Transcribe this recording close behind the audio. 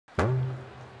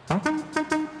I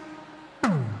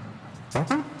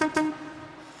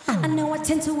know I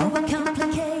tend to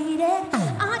overcomplicate it.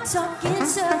 I talk in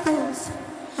circles.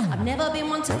 I've never been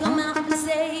one to come out and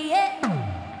say it.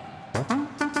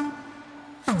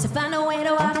 To find a way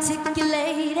to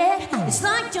articulate it, it's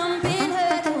like jumping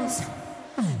hurdles,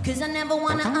 'cause I never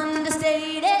wanna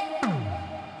understate it.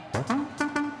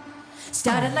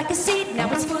 Started like a seed, now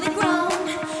it's fully grown,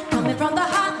 coming from the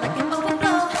heart like an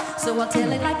overflow. So I'll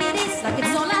tell it like it is, like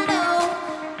it's all I know.